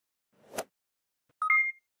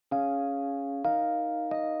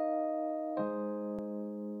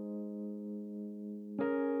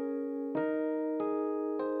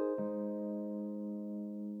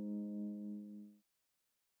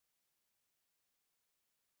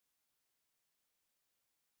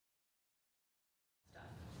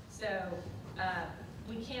So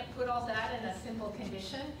we can't put all that in a simple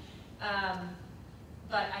condition,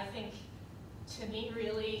 but I think, to me,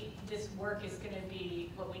 really, this work is going to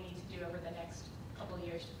be what we need to do over the next couple of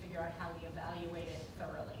years to figure out how we evaluate it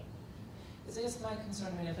thoroughly. Because I guess my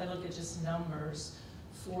concern, I mean, if I look at just numbers,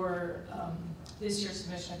 for this year's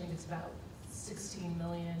submission, I think it's about 16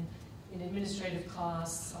 million in administrative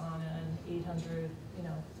costs on an 800,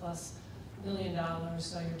 plus $1 million.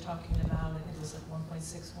 So you're talking about, I think it was like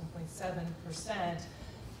 1.6,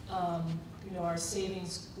 1.7%. Our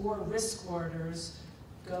savings or risk corridors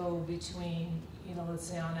go between, let's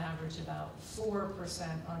say on average about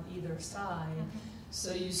 4% on either side. Mm-hmm.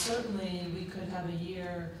 So we could have a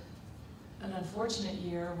year, an unfortunate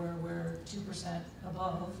year where we're 2%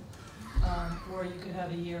 above, or you could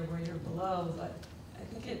have a year where you're below, but I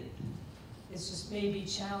think it's just maybe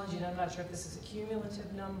challenging. I'm not sure if this is a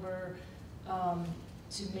cumulative number,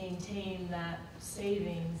 to maintain that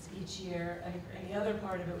savings each year. And the other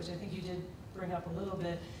part of it, which I think you did bring up a little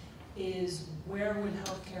bit, is where would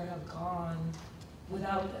healthcare have gone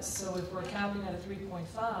without this? So if we're capping at a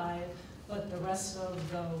 3.5, but the rest of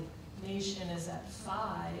the nation is at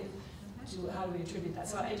 5, how do we attribute that?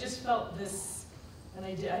 So I just felt this, and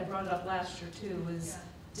I brought it up last year too, was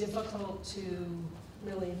difficult to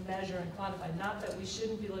really measure and quantify. Not that we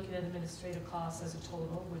shouldn't be looking at administrative costs as a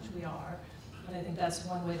total, which we are, and I think that's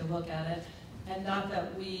one way to look at it, and not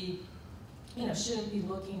that we shouldn't be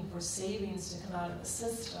looking for savings to come out of the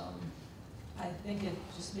system. I think it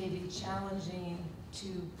just may be challenging to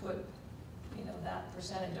put that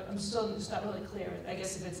percentage. I'm still just not really clear. I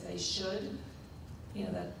guess if it's a should,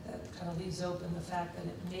 that kind of leaves open the fact that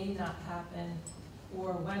it may not happen,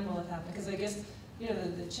 or when will it happen? Because I guess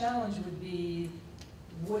the challenge would be,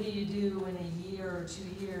 what do you do in a year or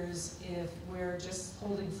 2 years if we're just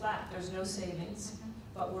holding flat? There's no savings,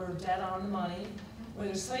 but we're dead on the money, or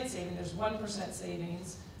there's slight savings, there's 1%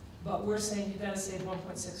 savings, but we're saying you've got to save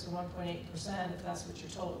 1.6 or 1.8% if that's what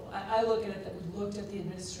you're total. I look at it that we looked at the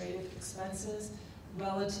administrative expenses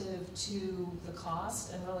relative to the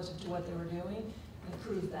cost and relative to what they were doing and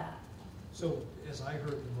proved that. So as I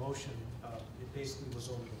heard the motion, it basically was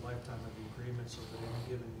over the lifetime of the agreement, so that in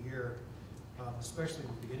a given year, especially in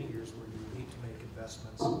the beginning years where you need to make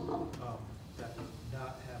investments, that would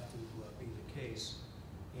not have to be the case.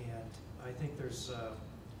 And I think there's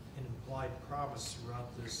an implied promise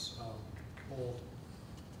throughout this whole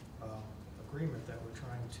agreement that we're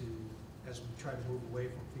trying to, as we try to move away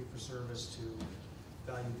from fee-for-service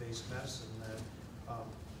to value-based medicine, that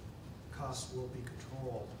costs will be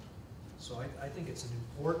controlled. So I think it's an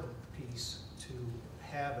important piece to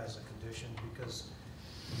have as a condition, because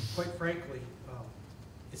quite frankly,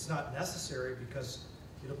 it's not necessary, because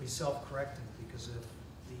it'll be self-correcting, because if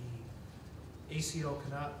the ACO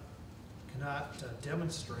cannot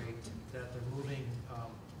demonstrate that they're moving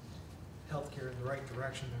healthcare in the right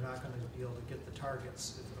direction, they're not going to be able to get the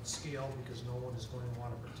targets of scale, because no one is going to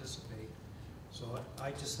want to participate. So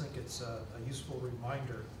I just think it's a useful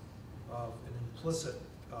reminder of an implicit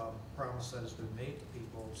promise that has been made to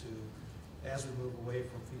people to, as we move away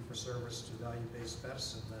from fee-for-service to value-based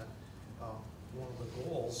medicine, that one of the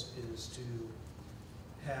goals is to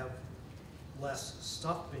have less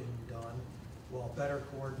stuff being done while better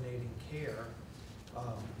coordinating care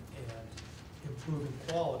and improving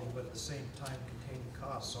quality, but at the same time containing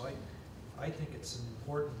costs. So I think it's an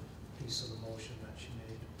important piece of the motion that she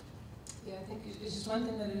made. Yeah, I think it's just one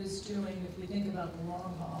thing that it is doing, if we think about the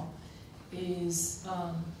long haul, is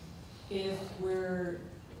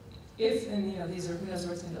these are, who knows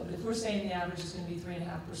where it's going to go, but if we're saying the average is going to be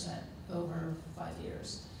 3.5% over 5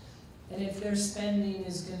 years, and if their spending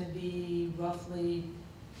is going to be roughly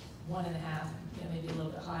 1.5, maybe a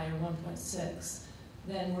little bit higher, 1.6,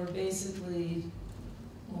 then we're basically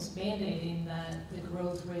almost mandating that the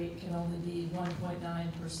growth rate can only be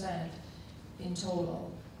 1.9% in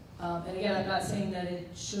total. And again, I'm not saying that it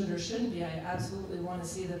should or shouldn't be. I absolutely want to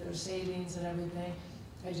see that there's savings and everything.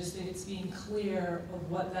 I just think it's being clear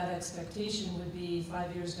of what that expectation would be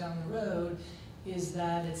 5 years down the road, is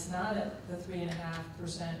that it's not at the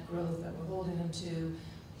 3.5% growth that we're holding them to.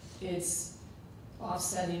 It's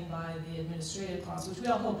offsetting by the administrative costs, which we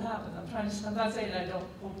all hope happen. I'm not saying I don't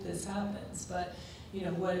hope this happens, but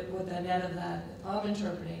what the net of that I'm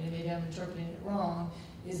interpreting, and maybe I'm interpreting it wrong,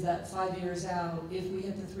 is that 5 years out, if we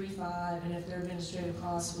hit the 3.5, and if their administrative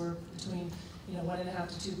costs were between 1.5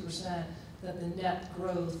 to 2%, that the net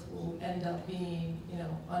growth will end up being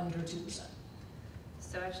under 2%.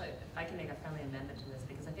 So actually, if I can make a friendly amendment to this,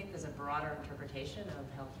 because I think there's a broader interpretation of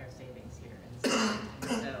healthcare savings here.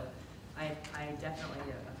 And so I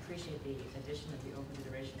definitely appreciate the addition of the open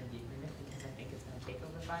duration of the agreement, because I think it's going to take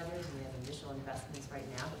over 5 years, and we have initial investments right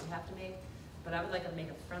now that we have to make. But I would like to make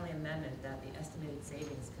a friendly amendment that the estimated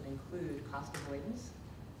savings could include cost avoidance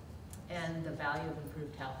and the value of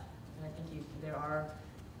improved health. And I think there are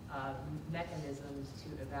mechanisms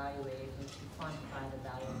to evaluate and to quantify the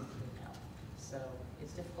value of improved health. So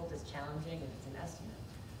it's difficult, it's challenging, and it's an estimate.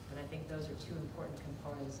 But I think those are two important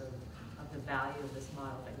components of the value of this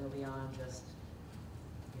model that go beyond just,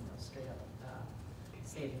 straight up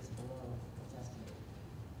savings below what's estimated.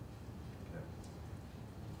 Okay.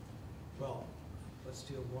 Well, let's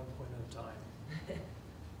deal one point at a time.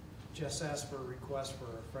 Jess asked for a request for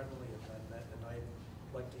a friendly amendment, and I'd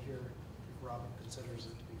like to hear if Robin considers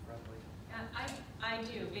it to be friendly. I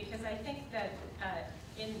do, because I think that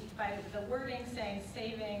by the wording saying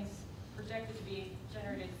savings projected to be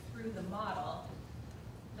generated through the model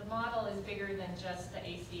is bigger than just the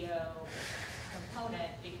ACO component,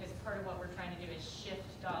 because part of what we're trying to do is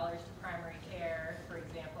shift dollars to primary care, for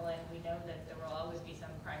example, and we know that there will always be some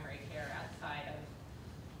primary care outside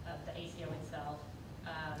of the ACO itself.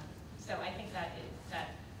 So I think that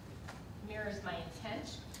mirrors my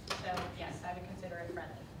intent. So yes, I would consider it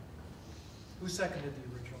friendly. Who seconded the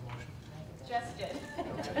original motion? Just did.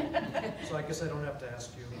 Okay. So I guess I don't have to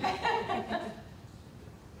ask you.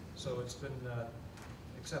 So it's been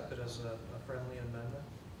accepted as a friendly amendment.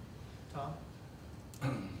 Tom?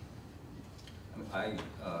 I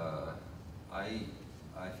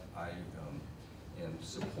am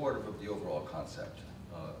supportive of the overall concept.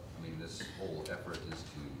 This whole effort is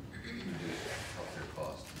to reduce healthcare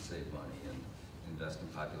costs and save money and invest in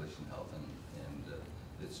population health, and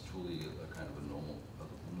it's truly a kind of a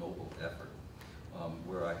noble effort.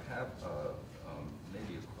 Where I have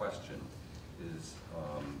maybe a question is,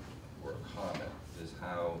 or a comment, is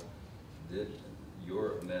how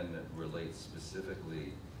your amendment relates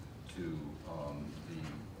specifically to the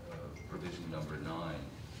provision number 9,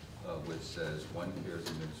 which says OneCare's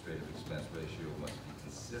administrative expense ratio must be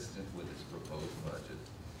consistent with its proposed budget.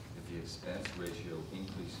 If the expense ratio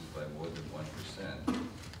increases by more than 1%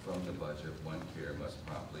 from the budget, OneCare must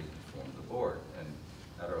promptly inform the board. And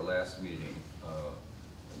at our last meeting,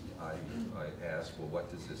 I asked, well,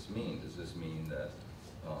 what does this mean? Does this mean that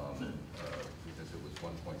because it was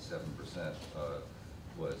 1.7%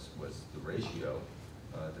 was the ratio,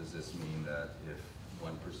 does this mean that if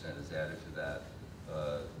 1% is added to that,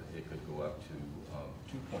 it could go up to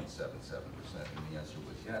 2.77%? And the answer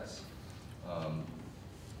was yes.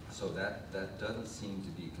 So that doesn't seem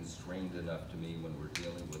to be constrained enough to me when we're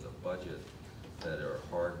dealing with a budget that are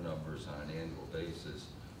hard numbers on an annual basis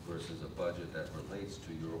versus a budget that relates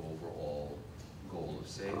to your overall goal of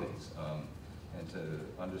savings. And to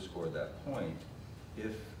underscore that point,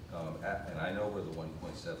 if, and I know where the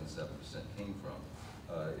 1.77% came from,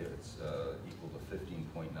 it's equal to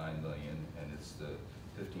 15.9 million, and it's the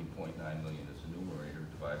 15.9 million as a numerator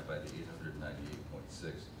divided by the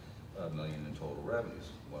 898.6 million in total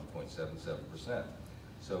revenues, 1.77%.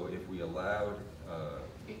 So if we allowed,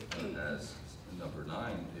 as number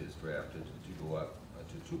 9 is drafted, to go up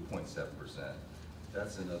to 2.7%,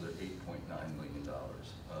 that's another $8.9 million,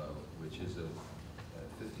 which is a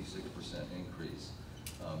 56% increase,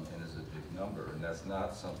 and is a big number. And that's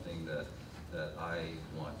not something that I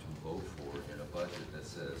want to vote for in a budget that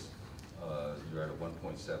says you're at a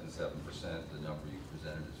 1.77%, the number you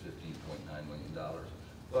presented is $15.9 million.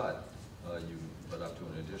 But up to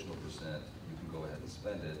an additional percent, you can go ahead and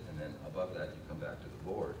spend it, and then above that, you come back to the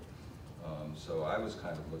board. So I was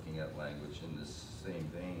kind of looking at language in this same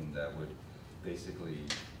vein that would basically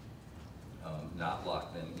not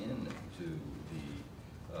lock them in to the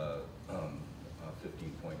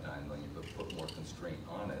 15.9 million, but put more constraint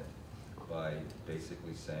on it by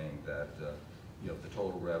basically saying that if the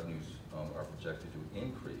total revenues are projected to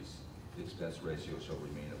increase, the expense ratio shall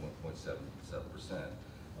remain at 1.77%,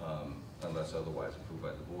 unless otherwise approved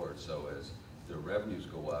by the board. So as their revenues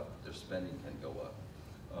go up, their spending can go up.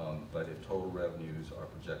 But if total revenues are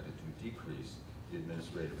projected to decrease, the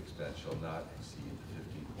administrative expense shall not exceed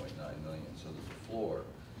 15.9 million. So there's a floor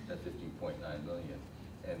at 15.9 million,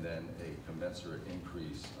 and then a commensurate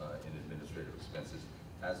increase in administrative expenses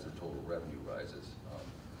as their total revenue rises.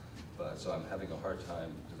 So I'm having a hard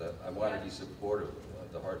time, because I want to be supportive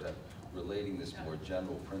of the hard time relating this more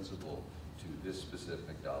general principle to this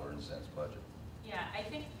specific dollar and cents budget. Yeah, I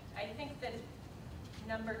think that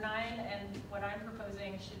number 9 and what I'm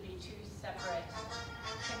proposing should be 2 separate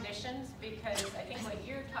conditions, because I think what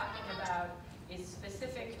you're talking about is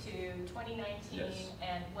specific to 2019 Yes.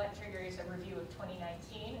 and what triggers a review of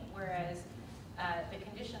 2019, whereas the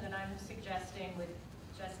condition that I'm suggesting with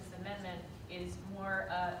Jess's amendment is more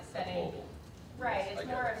setting, Global. Right, I it's get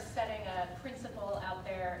more it. of setting a principle out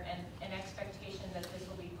there and an expectation that this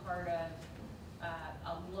will be part of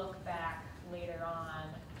a look back later on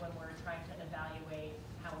when we're trying to evaluate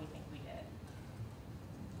how we think we did.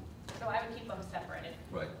 So I would keep them separated.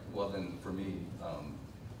 Right, well then, for me,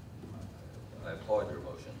 I applaud your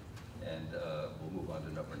motion, and we'll move on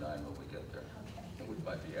to number 9 when we get there. Okay. Which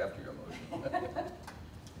might be after your motion.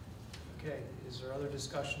 Okay, is there other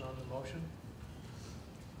discussion on the motion?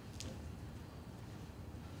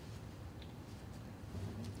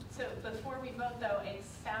 So before we vote though, it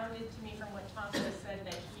sounded to me from what Tom just said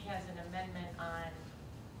that he has an amendment on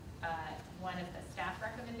one of the staff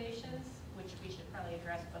recommendations, which we should probably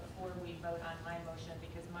address before we vote on my motion,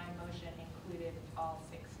 because my motion included all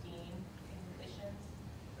 16 conditions.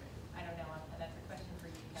 I don't know, that's a question for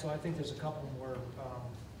you, Kevin. So I think there's a couple more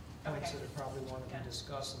points Okay. that are probably want to Yeah. be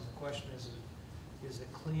discussed, and the question is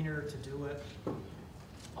it cleaner to do it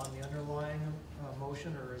on the underlying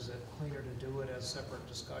motion, or is it cleaner to do it as separate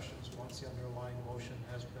discussions once the underlying motion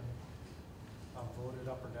has been voted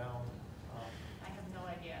up or down? I have no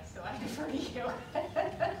idea, so I defer to you.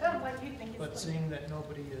 What do you think is But clear? seeing that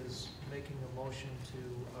nobody is making a motion to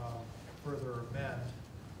further amend,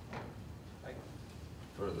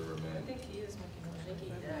 Further I amend. think he is making a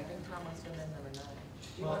motion. I think Tom wants to amend number 9. Do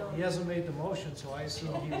you well, wanna- he hasn't made the motion, so I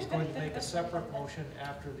assume he was going to make a separate motion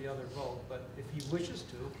after the other vote, but if he wishes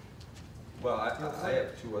to, Well, I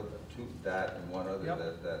have two, that and one other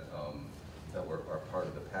Yep. that are part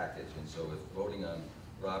of the package. And so if voting on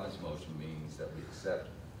Robin's motion means that we accept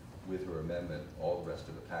with her amendment all the rest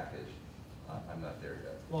of the package, I'm not there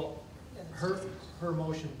yet. well, Yeah, that's her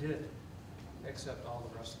motion did accept all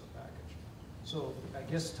the rest of the package. So I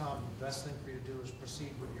guess, Tom, the best thing for you to do is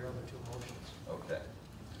proceed with your other 2 motions. Okay.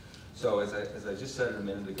 So as I just said a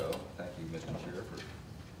minute ago, thank you, Mr. Chair, for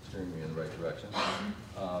steering me in the right direction.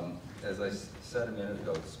 As I said a minute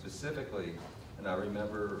ago, specifically, and I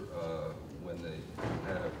remember when the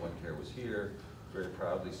head of OneCare was here, very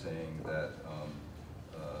proudly saying that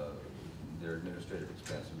their administrative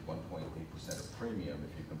expense was 1.8% of premium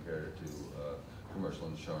if you compared it to commercial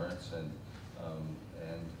insurance, and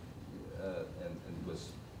was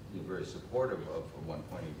very supportive of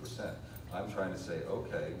 1.8%. I'm trying to say,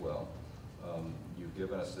 okay, well, you've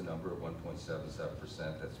given us the number of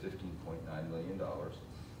 1.77%, that's $15.9 million.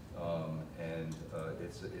 And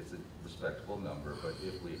it's a respectable number, but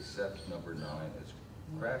if we accept number 9 as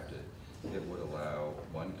crafted, it would allow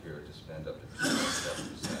OneCare to spend up to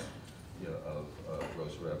 2.7% of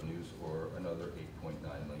gross revenues, or another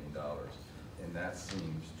 $8.9 million. And that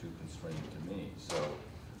seems too constrained to me. So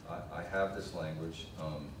I have this language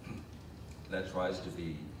that tries to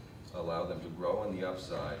allow them to grow on the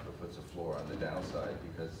upside, but puts a floor on the downside,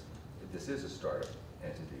 because this is a startup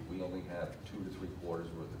entity. We only have 2 to 3 quarters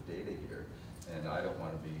worth of data here, and I don't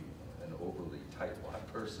want to be an overly tightwad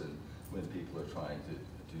person when people are trying to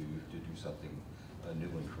do something new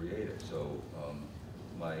and creative. So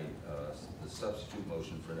the substitute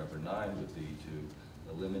motion for number 9 would be to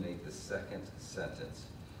eliminate the second sentence,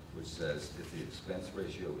 which says if the expense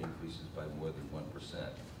ratio increases by more than 1%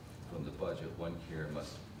 from the budget, OneCare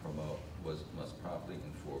must promptly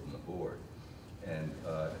inform the board. And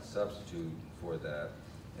substitute for that,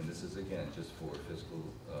 and this is again just for fiscal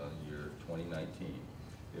year 2019,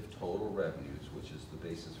 if total revenues, which is the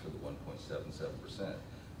basis for the 1.77%,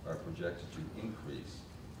 are projected to increase,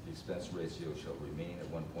 the expense ratio shall remain at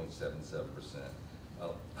 1.77%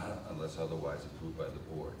 unless otherwise approved by the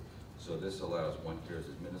board. So this allows OneCare's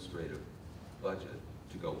administrative budget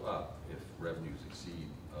to go up if revenues exceed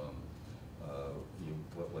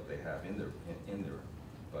what they have in their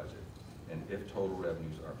budget. And if total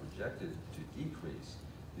revenues are projected to decrease,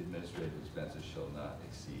 the administrative expenses shall not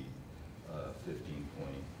exceed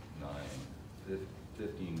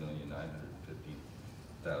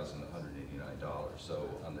 $15,915,189. So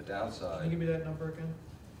on the downside, Can you give me that number again?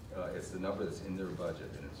 it's the number that's in their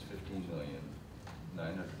budget, and it's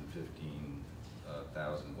 $15,915,189.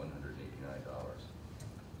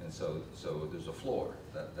 And so there's a floor.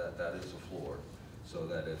 That is a floor. So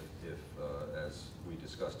that if as we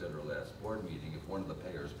discussed at our last board meeting, if one of the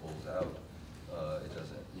payers pulls out, it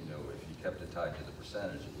doesn't, if you kept it tied to the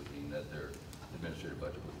percentage, it would mean that their administrative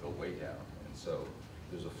budget would go way down. And so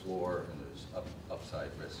there's a floor and there's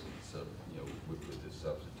upside risk, so, with this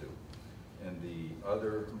substitute. And the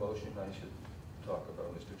other motion I should talk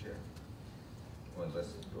about, Mr. Chair? Or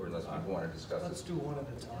unless people want to discuss Let's it. do one at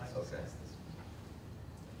a time. Okay.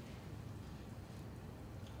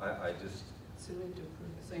 I just, So we have to approve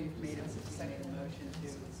it. So you've made a second motion to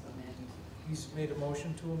amend. He's made a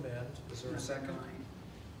motion to amend. Is there a second? number 9.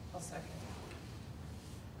 I'll second.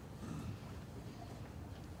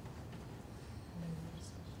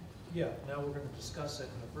 Yeah, now we're going to discuss it,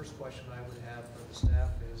 and the first question I would have for the staff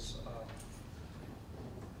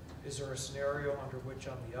is there a scenario under which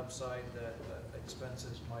on the upside that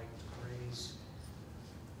expenses might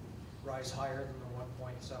rise higher than the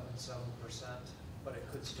 1.77%, but it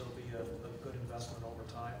could still be a good investment over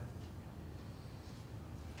time?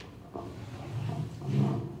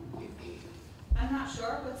 I'm not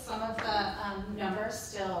sure with some of the numbers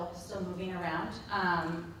still moving around,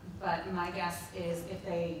 but my guess is if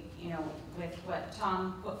they, with what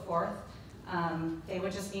Tom put forth, they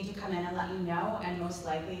would just need to come in and let you know, and most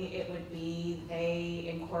likely it would be they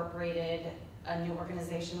incorporated a new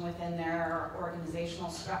organization within their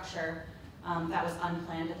organizational structure that was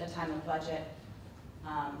unplanned at the time of budget.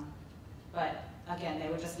 But again, they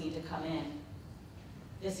would just need to come in.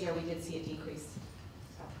 This year we did see a decrease.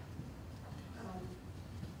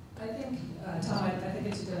 I think, Tom, I think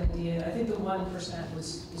it's a good idea. I think the 1%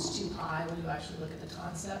 was too high when you actually look at the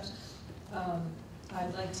concept.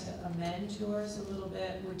 I'd like to amend yours a little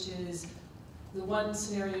bit, which is the one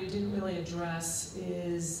scenario you didn't really address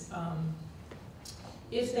is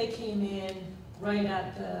if they came in right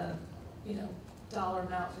at the dollar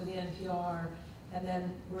amount for the NPR, and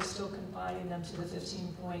then we're still confining them to the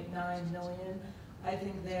 15.9 million. I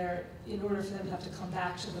think in order for them to have to come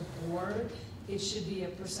back to the board, it should be a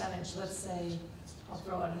percentage, let's say, I'll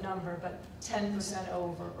throw out a number, but 10%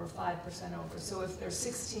 over or 5% over. So if their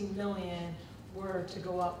 16 million were to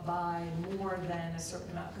go up by more than a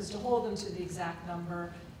certain amount, because to hold them to the exact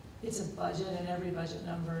number, it's a budget and every budget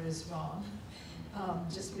number is wrong.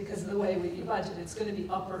 Just because of the way we budget, it's going to be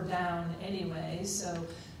up or down anyway, so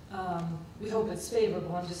we hope it's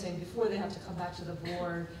favorable. I'm just saying before they have to come back to the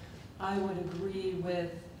board, I would agree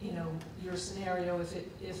with your scenario.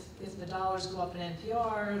 If the dollars go up in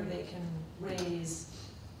NPR, they can raise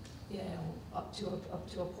up to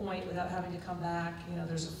a point without having to come back.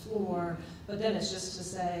 There's a floor, but then it's just to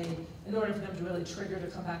say, in order for them to really trigger to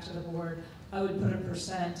come back to the board, I would put a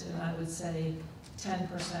percent, and I would say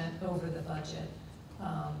 10% over the budget.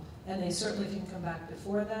 And they certainly can come back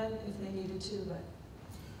before then if they needed to, but.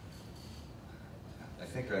 I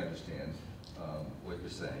think I understand what you're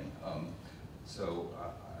saying. So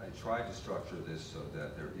I tried to structure this so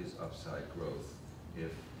that there is upside growth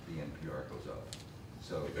if the NPR goes up.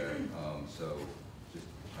 So that, so just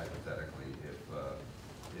hypothetically,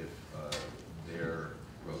 if their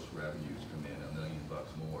gross revenues come in $1 million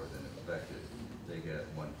more than expected, they get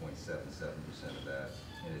 1.77% of that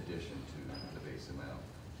in addition to the base amount.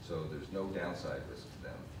 So there's no downside risk to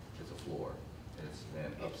them. It's a floor.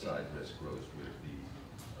 And upside risk grows with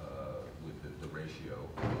the ratio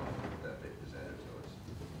that they presented to us.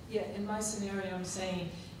 Yeah, in my scenario, I'm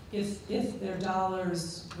saying if their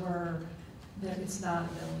dollars were, it's not $1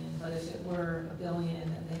 billion, but if it were $1 billion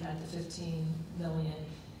and they had the 15 million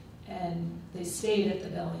and they stayed at the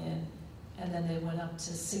 $1 billion and then they went up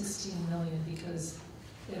to 16 million because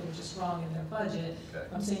they were just wrong in their budget. Okay.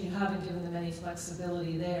 I'm saying you haven't given them any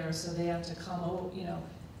flexibility there, so they have to come,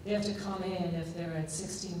 they have to come in if they're at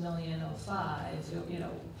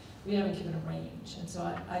 16,005,000, we haven't given a range. And so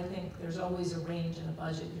I think there's always a range in a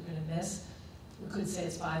budget you're gonna miss. We could say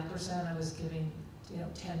it's 5%, I was giving,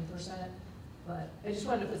 10%, but I just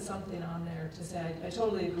wanted to put something on there to say, I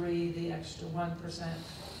totally agree, the extra 1%,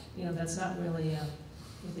 that's not really, if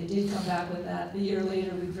they did come back with that, a year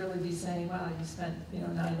later, we'd really be saying, wow, you spent,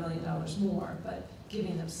 $9 million more, but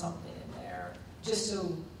giving them something in there, just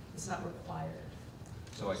so it's not required.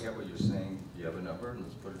 So I get what you're saying. You have a number, and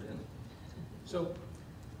let's put it in. So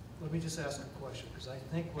let me just ask a question, because I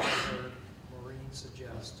think what I heard Maureen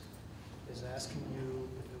suggest is asking you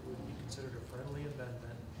if it would be considered a friendly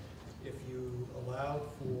amendment if you allowed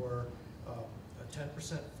for a 10%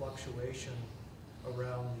 fluctuation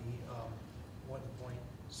around the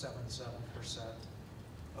 1.77%,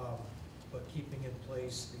 but keeping in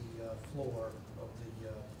place the floor of the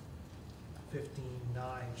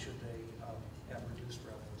 15.9 should they have reduced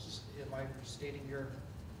revenues. Am I stating your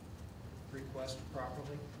request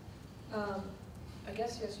properly? I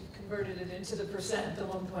guess, yes, you've converted it into the percent, the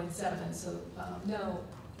 1.7, so, no,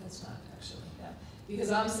 that's not actually, yeah.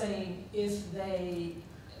 Because I'm saying if they,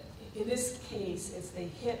 in this case, if they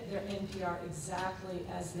hit their NPR exactly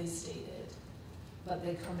as they stated, but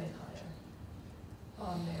they come in higher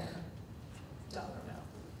on their dollar amount.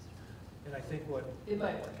 And I think what, It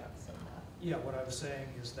might work out somehow. yeah, what I was saying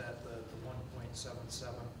is that the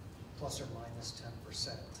 1.77 plus or minus 10%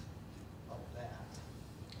 of that.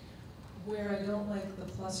 Where I don't like the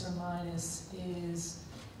plus or minus is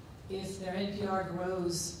if their NPR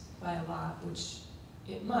grows by a lot, which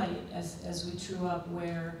it might as we true up,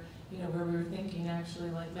 where you know, where we were thinking actually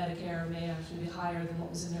like Medicare may actually be higher than what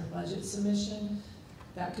was in their budget submission,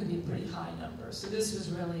 that could be a pretty high number. So this was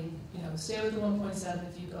really, you know, stay with the 1.7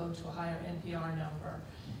 if you go to a higher NPR number.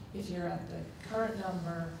 If you're at the current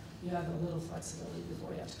number, you have a little flexibility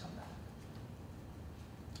before you have to come back.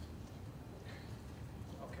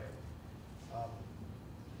 Okay.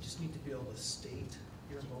 Just need to be able to state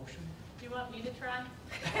your motion. Do you want me to try?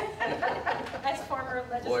 As former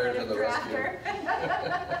Lawyer to legislative the rescue. drafter.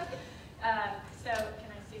 So can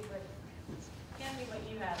I see what, hand me what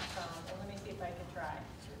you have, Tom, and let me see if I can try.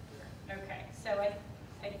 Okay, so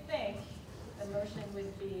I think the motion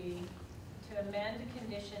would be to amend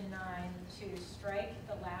condition 9 to strike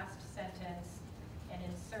the last sentence and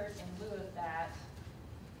insert in lieu of that,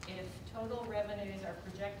 if total revenues are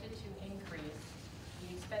projected to increase,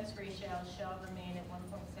 the expense ratio shall remain at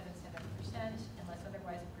 1.77% unless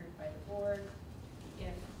otherwise approved by the board.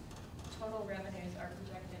 If total revenues are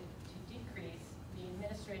projected to decrease, the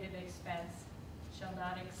administrative expense shall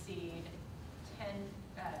not exceed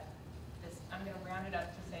I'm going to round it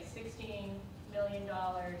up to say $16 million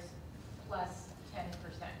plus 10%.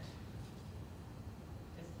 Does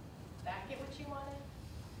that get what you wanted?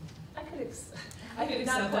 I could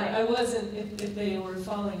Not accept quite. that. I wasn't, if they were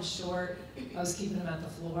falling short, I was keeping them at the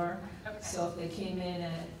floor. Okay. So if they came in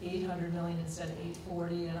at 800 million instead of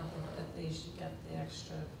 840, I don't think that they should get the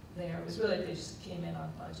extra there. It was really, they just came in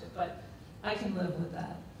on budget, but I can live with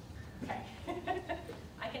that. Okay.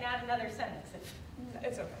 I can add another sentence if,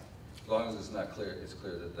 it's okay. As long as it's not clear, it's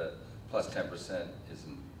clear that that plus 10% isn't,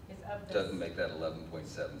 It's of this. doesn't make that 11.77%,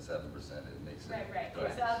 it makes it. Right. Go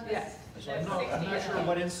It's ahead. of this. So I'm not sure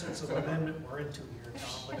what instance of amendment we're into here,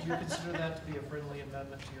 Tom, but do you consider that to be a friendly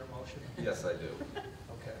amendment to your motion? Yes, I do.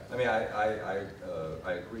 Okay. I mean,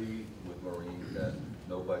 I agree with Maureen that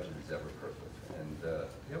no budget is ever perfect. And,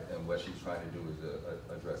 Yep. and what she's trying to do is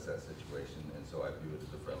address that situation, and so I view it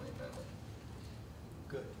as a friendly amendment.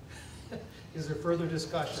 Good. Is there further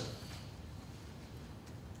discussion?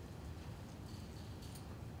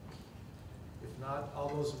 If not, all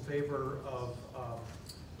those in favor of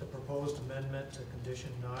the proposed amendment to condition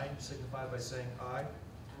 9 signify by saying aye.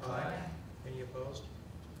 Aye. Any opposed?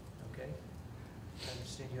 Okay. I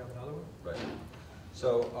understand you have another one? Right.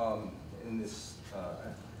 So, in this,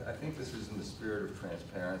 I think this is in the spirit of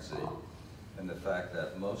transparency and the fact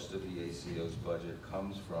that most of the ACO's budget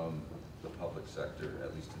comes from the public sector,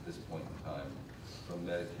 at least at this point in time, from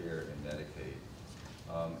Medicare and Medicaid.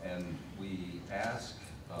 And we ask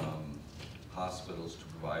hospitals to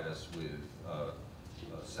provide us with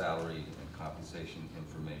salary and compensation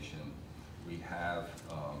information. We have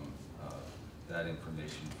that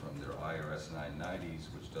information from their IRS 990s,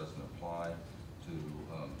 which doesn't apply to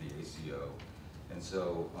the ACO. And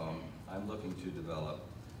so I'm looking to develop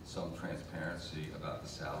some transparency about the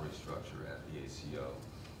salary structure at the ACO.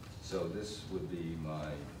 So this would be my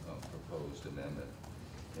proposed amendment.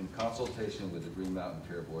 In consultation with the Green Mountain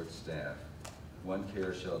Care Board staff,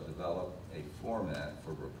 OneCare shall develop a format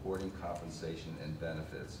for reporting compensation and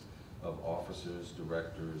benefits of officers,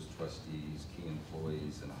 directors, trustees, key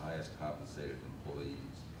employees, and highest compensated employees.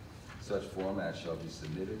 Such format shall be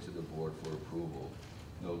submitted to the board for approval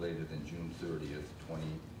no later than June 30th,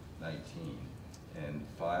 2019, and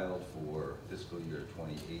filed for fiscal year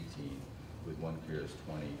 2018 with OneCare's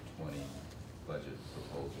 2020 budget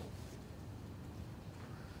proposal.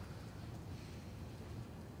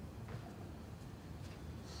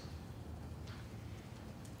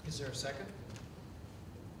 Is there a second?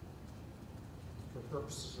 For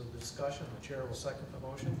purposes of discussion, the chair will second the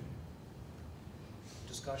motion.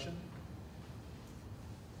 Discussion?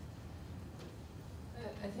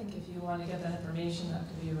 I think if you want to get that information, that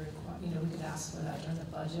could be a requirement, you know, we could ask for that during the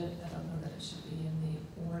budget. I don't know that it should be in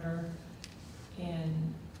the order.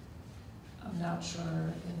 And I'm not sure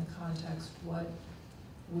in the context, what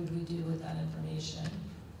would we do with that information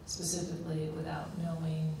specifically without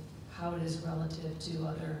knowing how it is relative to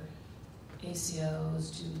other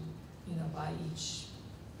ACOs, to, you know, by each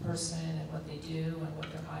person and what they do and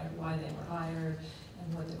what they're hired, why they were hired,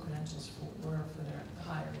 and what the credentials were for their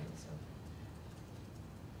hiring.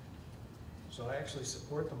 So I actually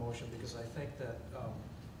support the motion because I think that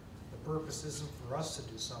the purpose isn't for us to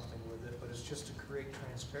do something with it, but it's just to create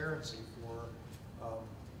transparency for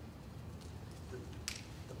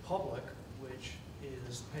the public, which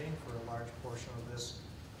is paying for a large portion of this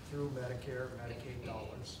through Medicare, Medicaid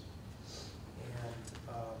dollars. And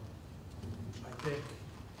I think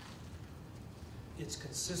it's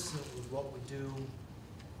consistent with what we do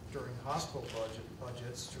during hospital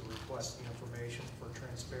budgets to request the information for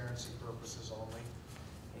transparency purposes only.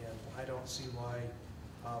 And I don't see why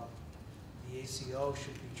the the ACO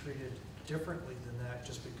should be treated differently than that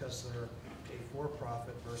just because they're a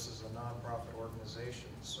for-profit versus a nonprofit organization.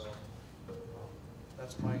 So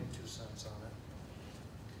that's my 2 cents on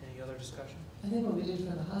it. Any other discussion? I think what we did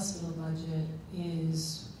for the hospital budget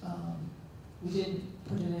is, we didn't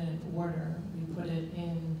put it in an order. We put it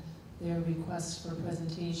in their request for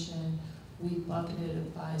presentation. We bucketed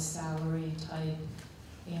it by salary type,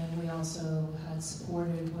 and we also had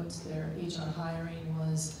supported what their HR hiring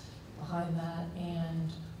was behind that,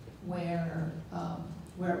 and where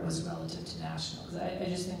it was relative to national. Because I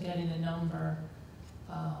just think getting a number,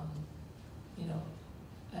 you know,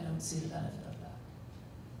 I don't see the benefit of that.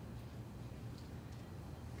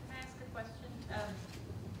 Can I ask a question?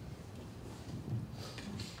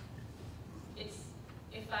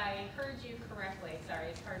 If I heard you correctly, sorry,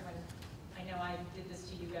 it's hard when, I know I did this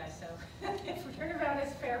to you guys, so if we turn around,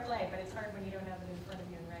 it's fair play, but it's hard when you don't have it in front of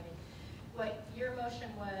you in writing. What your motion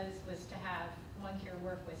was to have OneCare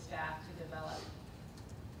work with staff to develop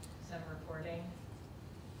some reporting.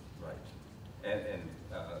 Right. And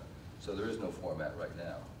so there is no format right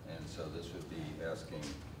now. And so this would be asking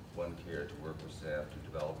OneCare to work with staff to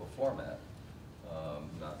develop a format,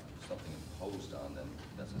 not something imposed on them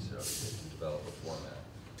necessarily, but to develop a format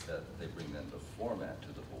that they bring then the format to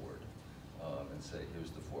the board and say, here's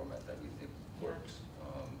the format that we think works.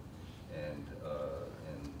 And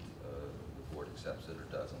the board accepts it or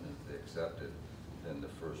doesn't. If they accept it, then the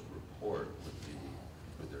first report would be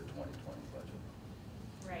with their 2020 budget.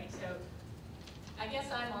 Right, so I guess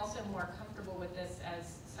I'm also more comfortable with this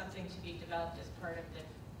as something to be developed as part of the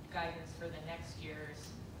guidance for the next year's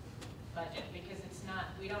budget, because it's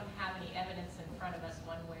not, we don't have any evidence in front of us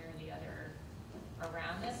one way or the other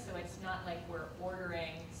around this, so it's not like we're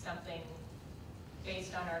ordering something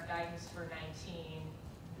based on our guidance for 19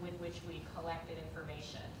 with which we collected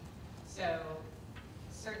information. So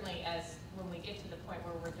certainly as when we get to the point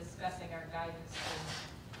where we're discussing our guidance in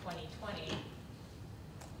 2020,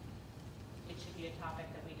 it should be a topic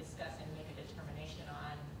that we discuss and make a determination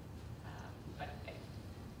on. But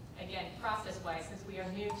again, process-wise, since we are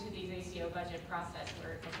new to these ACO budget process,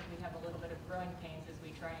 where I think we have a little bit of growing pains as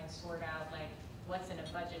we try and sort out like what's in a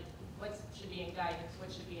budget, what should be in guidance,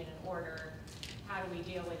 what should be in an order, how do we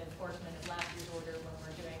deal with enforcement of last year's order when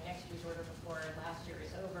we're doing next year's order before last year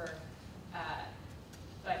is over.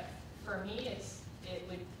 But for me, it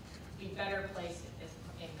would be better placed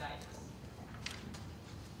in guidance.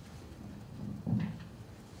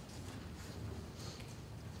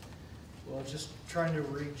 Well, just trying to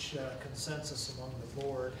reach consensus among the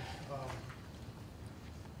board.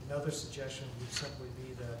 Another suggestion would simply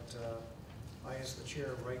be that I, as the chair,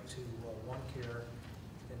 write to OneCare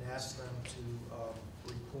and ask them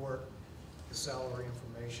to report the salary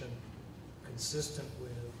information consistent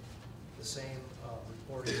with the same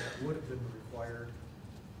reporting that would have been required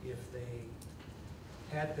if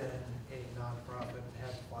they had been a nonprofit and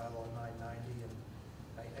had to file a 990.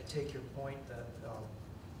 And I take your point that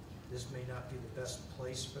this may not be the best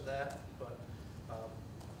place for that, but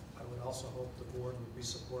I would also hope the board would be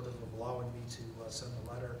supportive of allowing me to send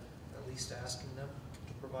a letter, at least asking them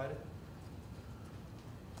to provide it.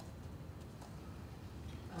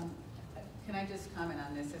 Can I just comment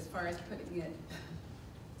on this? As far as putting it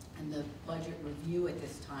in the budget review at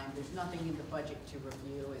this time, there's nothing in the budget to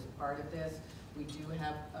review as part of this. We do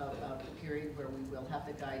have a period where we will have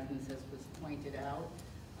the guidance, as was pointed out.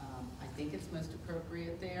 I think it's most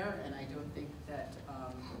appropriate there, and I don't think that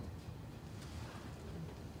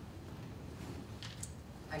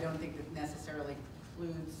necessarily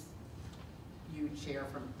precludes you, Chair,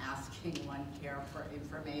 from asking OneCare for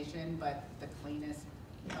information, but the cleanest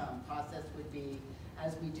process would be,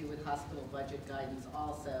 as we do with hospital budget guidance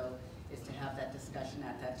also, is to have that discussion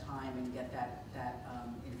at that time and get that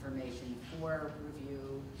information for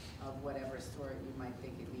review of whatever sort you might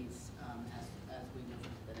think it needs as we move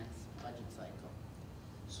into the next budget cycle.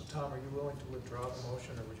 So Tom, are you willing to withdraw the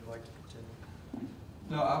motion, or would you like to continue?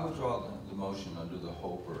 No, I withdraw the motion under the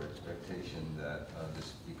hope or expectation that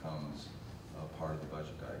this becomes part of the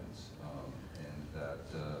budget guidance, and that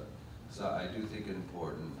so I do think it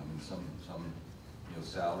important. I mean, some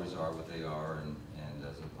salaries are what they are, and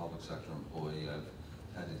as a public sector employee, I've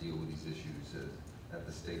had to deal with these issues at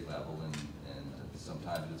the state level, and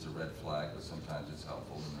sometimes it's a red flag, but sometimes it's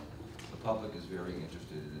helpful. And the public is very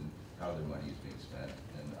interested in how their money is being spent,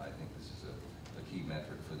 and I think this is a key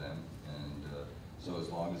metric for them. And so as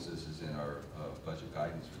long as this is in our budget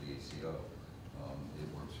guidance for the ACO, it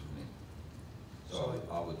works for me. So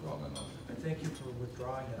I'll withdraw my motion. I thank you for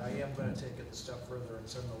withdrawing it. I am going to take it a step further and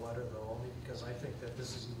send the letter, though, only because I think that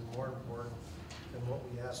this is even more important than what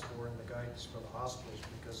we asked for in the guidance for the hospitals,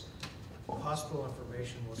 because hospital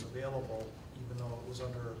information was available, even though it was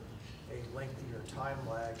under a lengthier time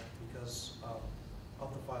lag because of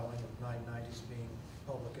the filing of 990s being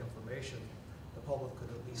public information, the public could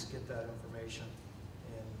at least get that information.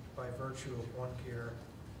 And by virtue of OneCare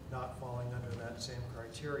not falling under that same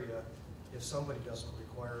criteria, if somebody doesn't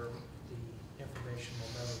require, the information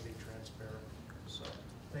will never be transparent. So,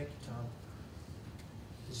 thank you, Tom.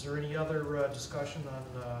 Is there any other discussion on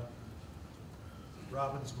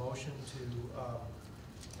Robin's motion to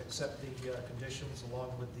accept the conditions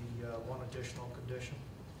along with the one additional condition?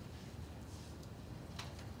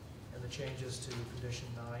 And the changes to condition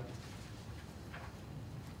 9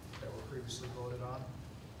 that were previously voted on?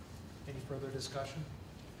 Any further discussion?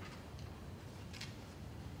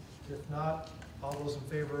 If not, all those in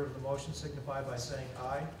favor of the motion signify by saying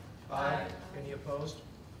aye. Aye. Any opposed?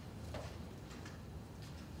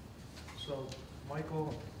 So,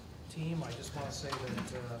 Michael, team, I just want to say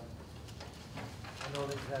that I know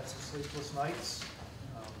that you've had some sleepless nights.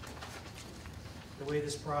 The way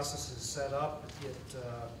this process is set up, it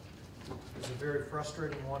is a very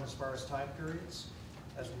frustrating one as far as time periods,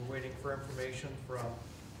 as we're waiting for information from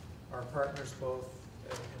our partners both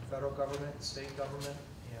in federal government, state government,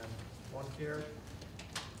 and OneCare.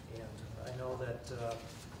 And I know that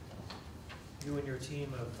you and your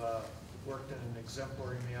team have worked in an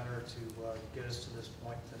exemplary manner to get us to this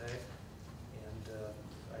point today. And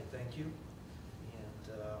I thank you. And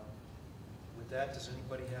with that, does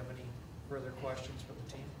anybody have any further questions for the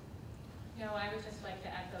team? No, I would just like to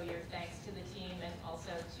echo your thanks to the team and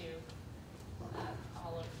also to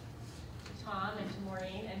all of to Tom and to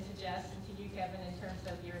Maureen and to Jess and to you, Kevin, in terms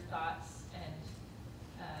of your thoughts and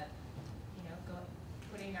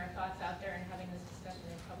putting our thoughts out there and having this discussion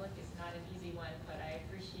in public is not an easy one, but I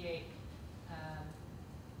appreciate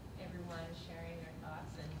everyone sharing their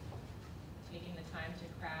thoughts and taking the time to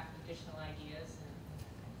craft additional ideas and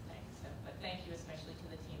that kind of thing. So, but thank you especially to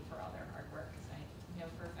the team for all their hard work, because I know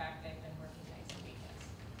for a fact they've been working nights and weekends.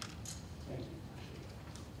 Thank you.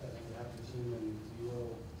 On behalf of the team, and we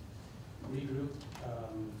will regroup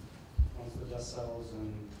once the dust settles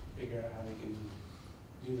and figure out how we can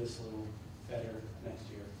do this a little better next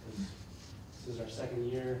year. Because this is our second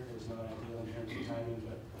year. It was not ideal in terms of timing,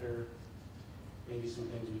 but there may be some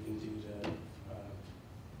things we can do to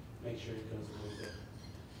make sure it goes a little bit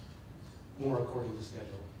more according to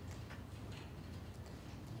schedule.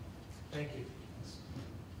 Thank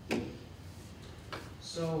you.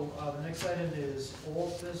 So the next item is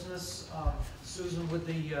old business. Susan, with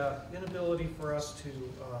the inability for us to,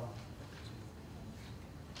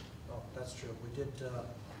 oh, that's true. We did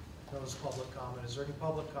notice public comment. Is there any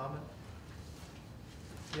public comment?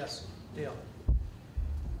 Yes, Dale. I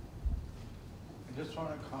just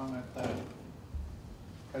want to comment that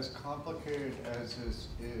as complicated as this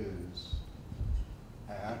is,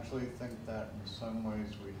 I actually think that in some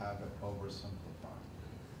ways we have it oversimplified.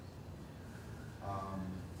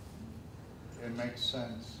 It makes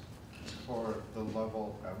sense for the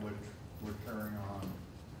level at which we're carrying on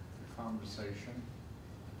the conversation.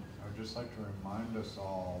 I would just like to remind us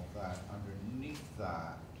all that underneath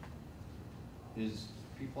that is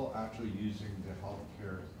people actually using the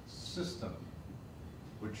healthcare system,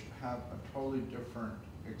 which have a totally different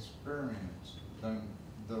experience than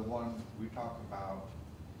the one we talk about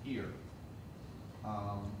here.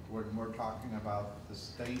 When we're talking about the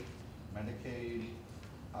state Medicaid,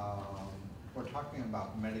 we're talking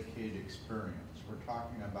about Medicaid experience. We're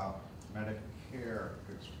talking about Medicare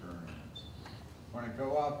experience. When I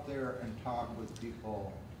go out there and talk with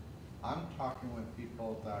people, I'm talking with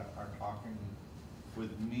people that are talking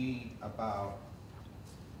with me about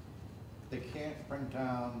they can't bring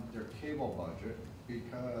down their cable budget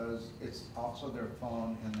because it's also their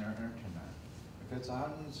phone and their internet. If it's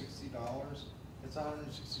 $160, it's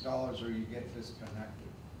 $160 or you get disconnected.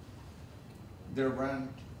 Their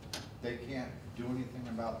rent, they can't do anything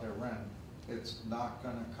about their rent. It's not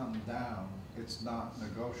gonna come down. It's not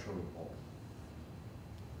negotiable.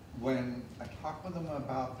 When I talk with them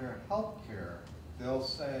about their health care, they'll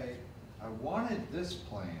say, I wanted this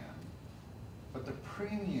plan, but the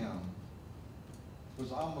premium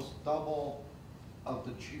was almost double of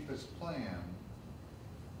the cheapest plan,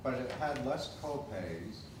 but it had less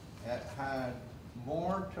copays, it had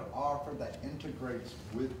more to offer that integrates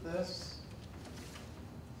with this,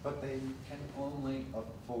 but they can only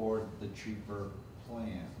afford the cheaper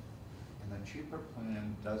plan. And the cheaper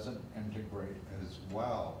plan doesn't integrate as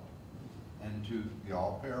well into the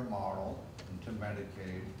all-payer model, into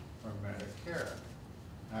Medicaid or Medicare.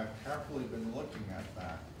 And I've carefully been looking at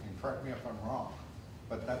that, and correct me if I'm wrong,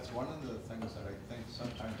 but that's one of the things that I think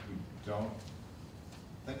sometimes we don't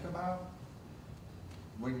think about.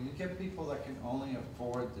 when you get people that can only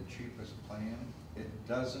afford the cheapest plan, it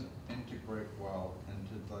doesn't integrate well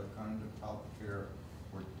into the kind of healthcare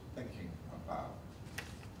we're thinking about.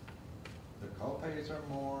 The copays are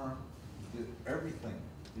more, everything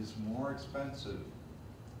is more expensive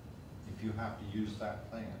if you have to use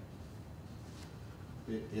that plan.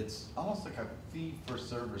 It's almost like a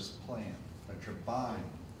fee-for-service plan that you're buying,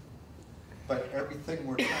 but everything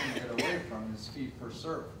we're trying to get away from is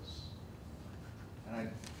fee-for-service.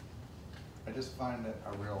 And I just find it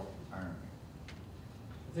a real irony.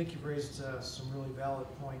 I think you've raised some really valid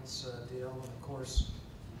points, Dale, and of course,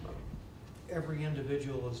 every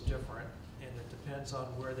individual is different, and it depends on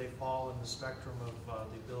where they fall in the spectrum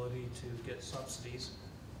of the ability to get subsidies.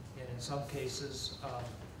 And in some cases,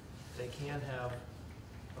 they can have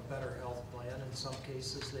a better health plan. In some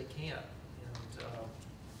cases, they can't. And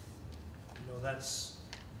you know, that's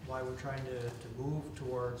why we're trying to move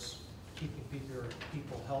towards keeping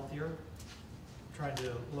people healthier, trying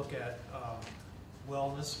to look at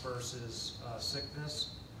wellness versus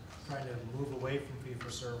sickness, trying to move away from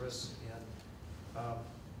fee-for-service. And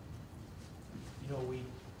you know,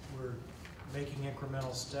 we're making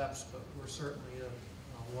incremental steps, but we're certainly a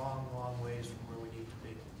long, long ways from where we need to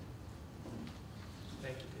be.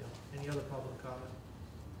 Thank you, Dale. Any other public comment?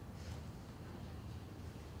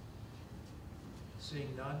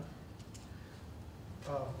 Seeing none.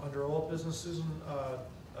 Under old business, Susan, I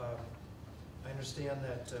understand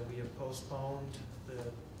that we have postponed the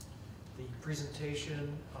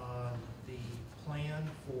presentation on the plan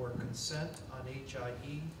for consent on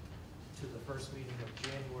HIE to the first meeting of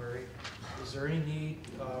January. Is there any need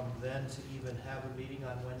then to even have a meeting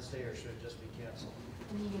on Wednesday, or should it just be canceled?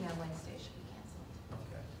 The meeting on Wednesday should be canceled.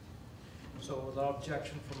 Okay. So without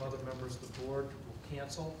objection from other members of the board, we'll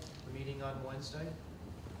cancel the meeting on Wednesday,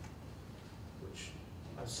 which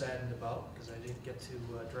I'm saddened about because I didn't get to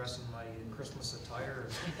dress in my Christmas attire.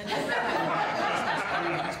 Because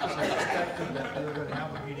I expected that we were going to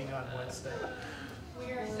have a meeting on Wednesday.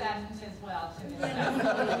 We are saddened as well to miss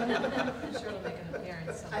I'm sure it'll make an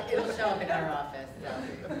appearance. It'll show up in our office, so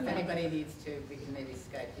if anybody needs to, we can maybe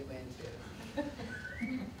Skype you in too.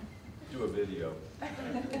 Do a video.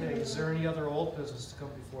 Okay, is there any other old business to come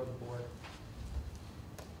before the board?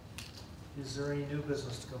 Is there any new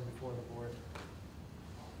business to come before the board?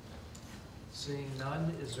 Seeing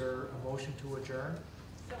none, is there a motion to adjourn?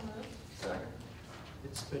 So moved. Second.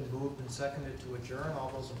 It's been moved and seconded to adjourn. All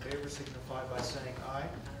those in favor signify by saying aye.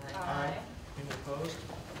 Aye. Any opposed?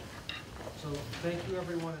 So thank you,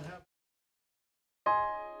 everyone, and have